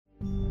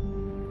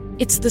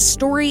It's the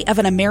story of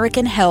an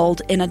American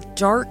held in a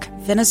dark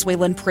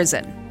Venezuelan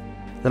prison.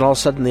 Then all of a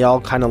sudden they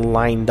all kind of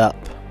lined up.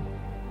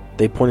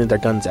 They pointed their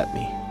guns at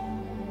me.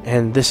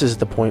 And this is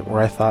the point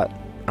where I thought,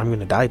 I'm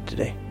going to die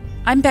today.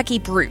 I'm Becky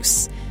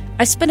Bruce.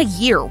 I spent a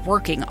year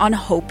working on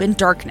Hope in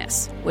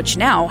Darkness, which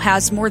now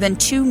has more than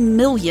 2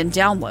 million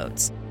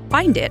downloads.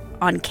 Find it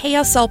on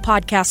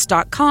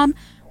kslpodcast.com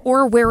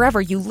or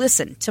wherever you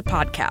listen to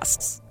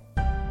podcasts.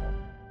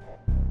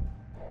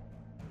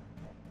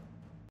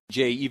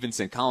 Jay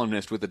Evenson,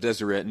 columnist with the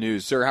Deseret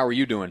News. Sir, how are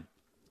you doing?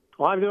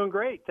 Well, I'm doing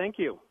great. Thank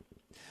you.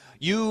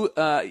 You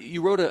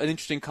wrote an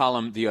interesting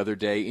column the other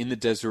day in the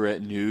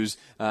Deseret News.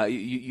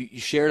 You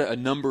shared a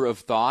number of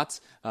thoughts.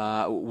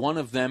 One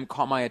of them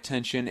caught my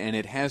attention, and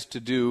it has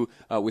to do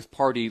with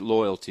party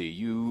loyalty.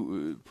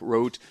 You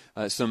wrote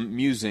some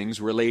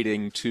musings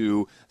relating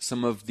to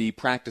some of the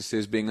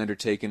practices being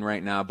undertaken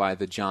right now by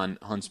the Jon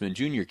Huntsman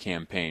Jr.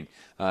 campaign.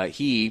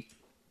 He,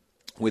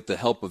 with the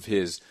help of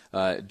his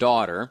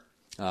daughter,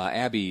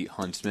 Abby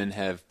Huntsman,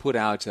 have put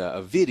out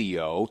a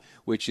video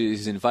which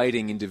is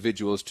inviting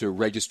individuals to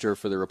register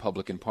for the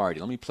Republican Party.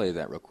 Let me play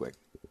that real quick.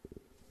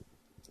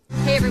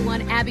 Hey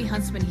everyone, Abby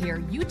Huntsman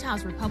here.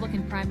 Utah's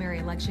Republican primary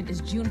election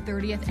is June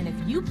 30th, and if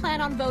you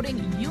plan on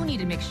voting, you need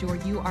to make sure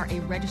you are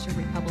a registered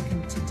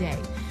Republican today.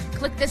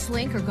 Click this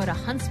link or go to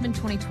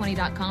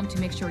huntsman2020.com to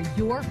make sure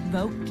your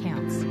vote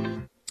counts.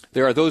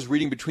 There are those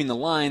reading between the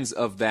lines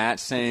of that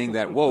saying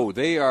that, whoa,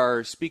 they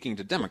are speaking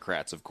to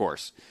Democrats, of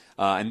course,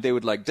 and they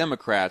would like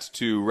Democrats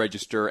to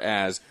register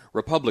as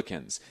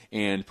Republicans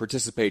and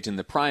participate in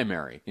the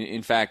primary.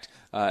 In fact,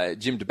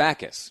 Jim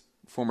DeBacchus,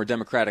 former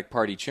Democratic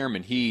Party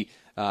chairman, he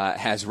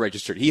has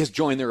registered. He has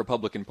joined the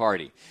Republican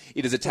Party.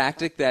 It is a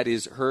tactic that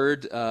is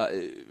heard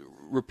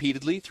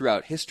repeatedly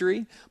throughout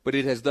history, but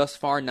it has thus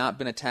far not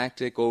been a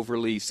tactic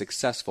overly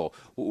successful.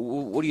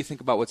 What do you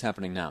think about what's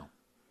happening now?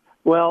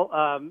 Well,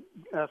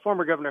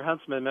 former Governor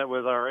Huntsman met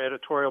with our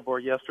editorial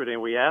board yesterday,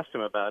 and we asked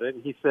him about it.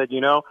 And he said, he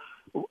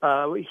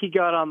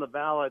got on the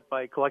ballot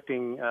by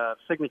collecting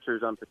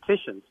signatures on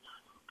petitions.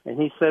 And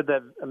he said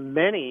that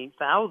many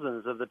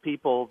thousands of the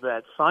people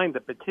that signed the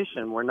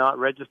petition were not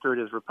registered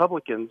as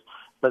Republicans,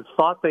 but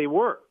thought they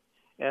were.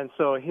 And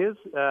so his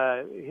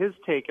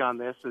take on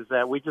this is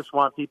that we just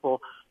want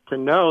people to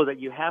know that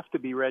you have to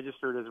be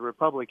registered as a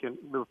Republican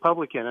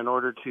in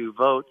order to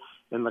vote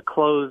in the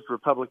closed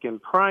Republican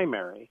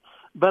primary.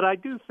 But I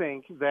do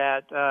think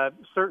that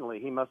certainly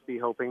he must be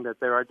hoping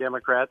that there are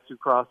Democrats who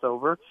cross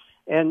over.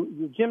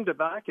 And Jim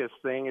DeBacchus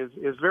thing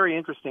is very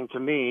interesting to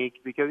me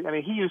because,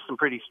 he used some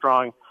pretty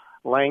strong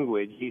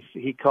language.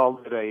 He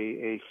called it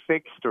a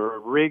fixed or a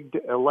rigged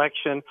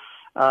election,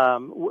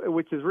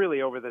 which is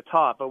really over the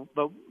top.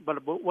 But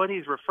what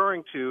he's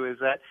referring to is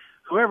that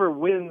whoever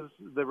wins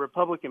the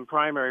Republican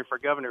primary for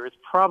governor is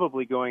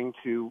probably going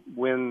to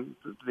win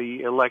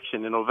the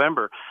election in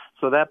November.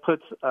 So that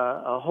puts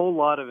a whole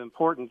lot of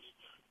importance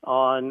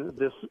on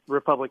this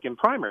Republican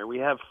primary. We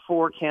have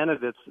 4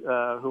 candidates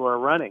who are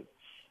running.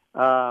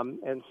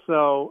 And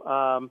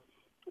so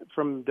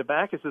from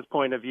DeBacchus's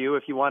point of view,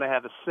 if you want to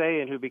have a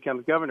say in who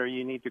becomes governor,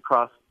 you need to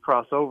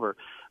cross over.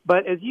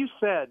 But as you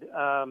said,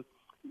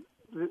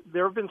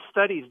 there have been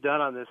studies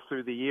done on this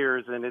through the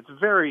years, and it's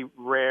very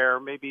rare,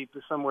 maybe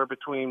somewhere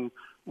between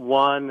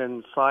 1%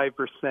 and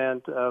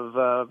 5%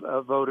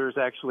 of voters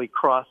actually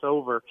cross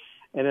over.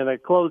 And in a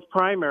closed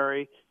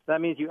primary,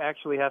 that means you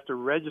actually have to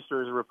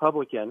register as a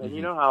Republican. Mm-hmm. And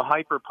you know how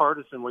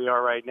hyperpartisan we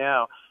are right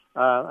now.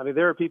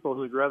 There are people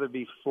who'd rather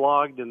be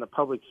flogged in the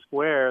public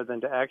square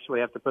than to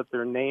actually have to put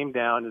their name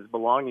down as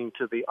belonging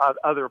to the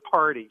other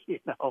party,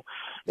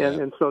 Yeah.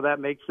 And so that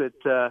makes it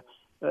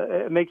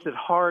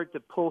hard to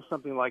pull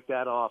something like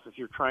that off if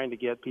you're trying to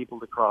get people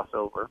to cross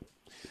over.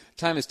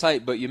 Time is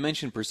tight, but you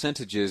mentioned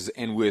percentages,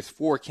 and with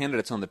 4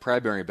 candidates on the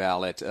primary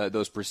ballot,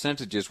 those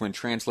percentages, when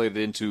translated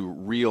into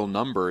real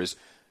numbers,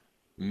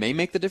 may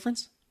make the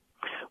difference?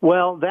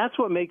 Well, that's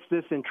what makes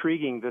this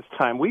intriguing this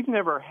time. We've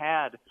never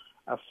had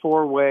a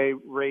 4-way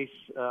race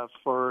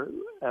for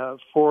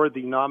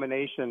the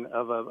nomination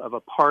of a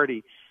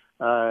party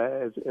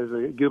as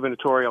a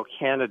gubernatorial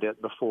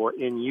candidate before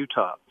in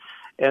Utah.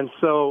 And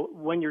so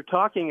when you're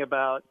talking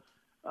about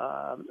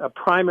a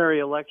primary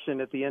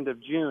election at the end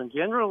of June,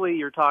 generally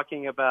you're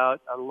talking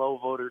about a low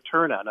voter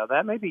turnout. Now,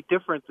 that may be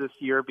different this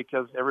year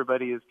because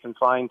everybody is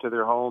confined to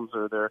their homes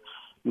or they're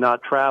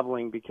not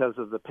traveling because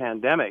of the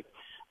pandemic.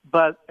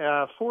 But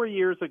 4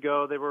 years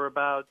ago, there were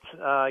about,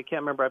 I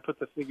can't remember, I put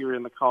the figure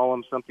in the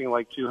column, something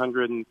like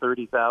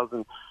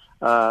 230,000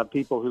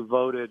 people who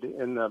voted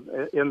in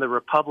the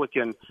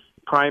Republican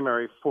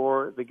primary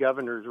for the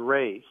governor's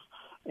race.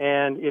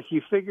 And if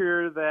you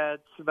figure that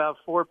about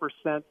 4%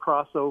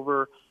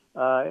 crossover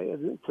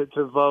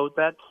to vote,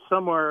 that's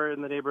somewhere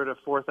in the neighborhood of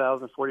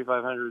 4,000,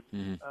 4,500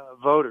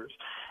 voters.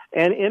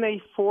 And in a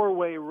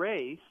 4-way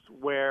race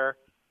where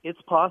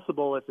it's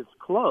possible, if it's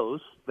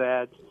close,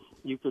 that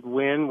you could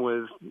win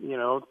with,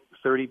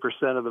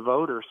 30% of the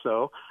vote or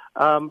so,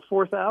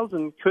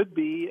 4,000 could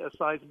be a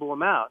sizable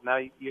amount. Now,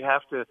 you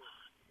have to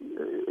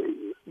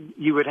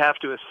you would have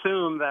to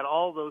assume that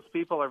all those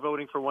people are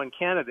voting for one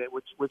candidate,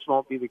 which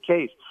won't be the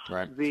case.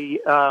 Right.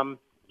 The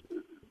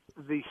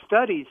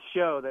studies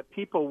show that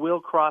people will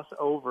cross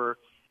over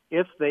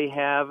if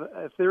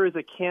there is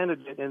a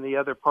candidate in the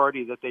other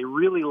party that they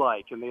really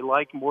like, and they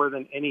like more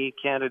than any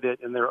candidate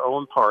in their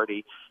own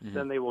party,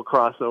 then they will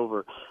cross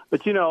over.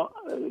 But,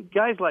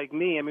 guys like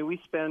me, I mean,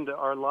 we spend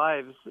our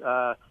lives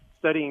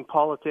studying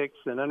politics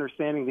and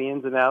understanding the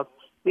ins and outs.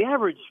 The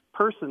average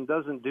person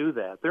doesn't do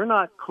that. They're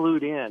not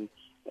clued in,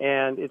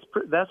 and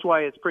that's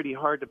why it's pretty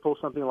hard to pull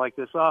something like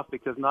this off,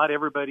 because not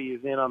everybody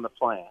is in on the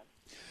plan.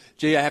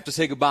 Jay, I have to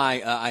say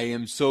goodbye. I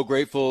am so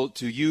grateful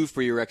to you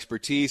for your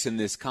expertise in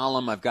this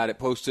column. I've got it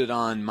posted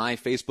on my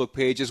Facebook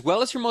page, as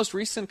well as your most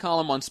recent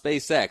column on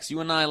SpaceX.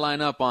 You and I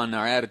line up on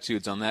our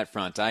attitudes on that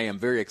front. I am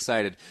very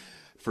excited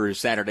for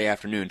Saturday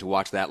afternoon to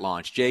watch that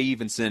launch. Jay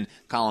Evenson,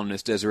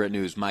 columnist, Deseret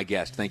News, my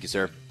guest. Thank you,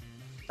 sir.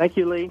 Thank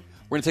you, Lee.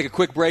 We're going to take a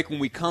quick break. When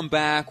we come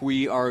back,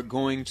 we are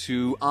going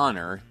to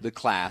honor the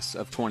class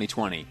of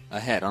 2020.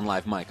 Ahead on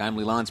Live Mike, I'm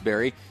Lee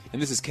Lonsberry,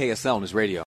 and this is KSL News Radio.